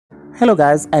Hello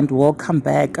guys, and welcome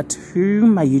back to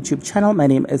my YouTube channel. My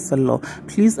name is Selo.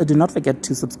 Please do not forget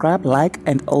to subscribe, like,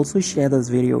 and also share this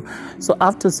video. So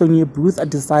after Sonia Booth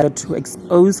decided to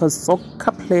expose her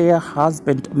soccer player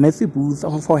husband Mathew Booth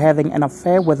for having an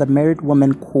affair with a married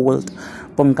woman called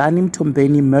Bongani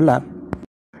Mtombeni Müller,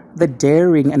 the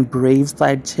daring and brave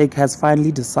side chick has finally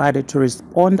decided to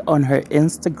respond on her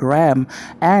Instagram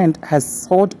and has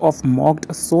sort of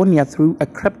mocked Sonia through a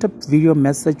cryptic video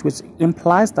message which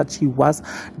implies that she was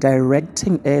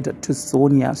directing it to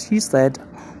Sonia. She said,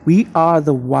 "We are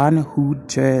the one who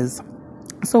dares."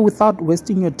 So without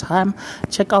wasting your time,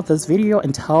 check out this video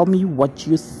and tell me what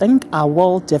you think. I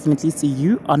will definitely see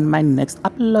you on my next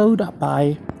upload.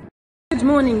 Bye. Good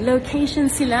morning, location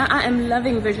Sila. I am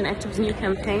loving Virgin Active's new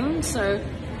campaign. So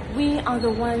we are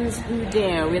the ones who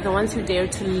dare. We're the ones who dare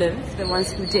to live, the ones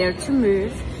who dare to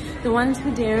move, the ones who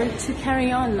dare to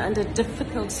carry on under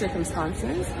difficult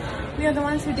circumstances. We are the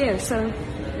ones who dare. So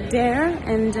dare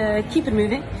and keep it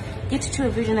moving. Get to a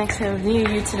Virgin Active near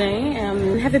you today.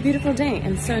 Have a beautiful day.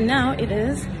 And so now it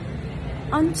is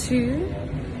on to,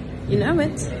 you know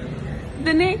it,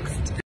 the next.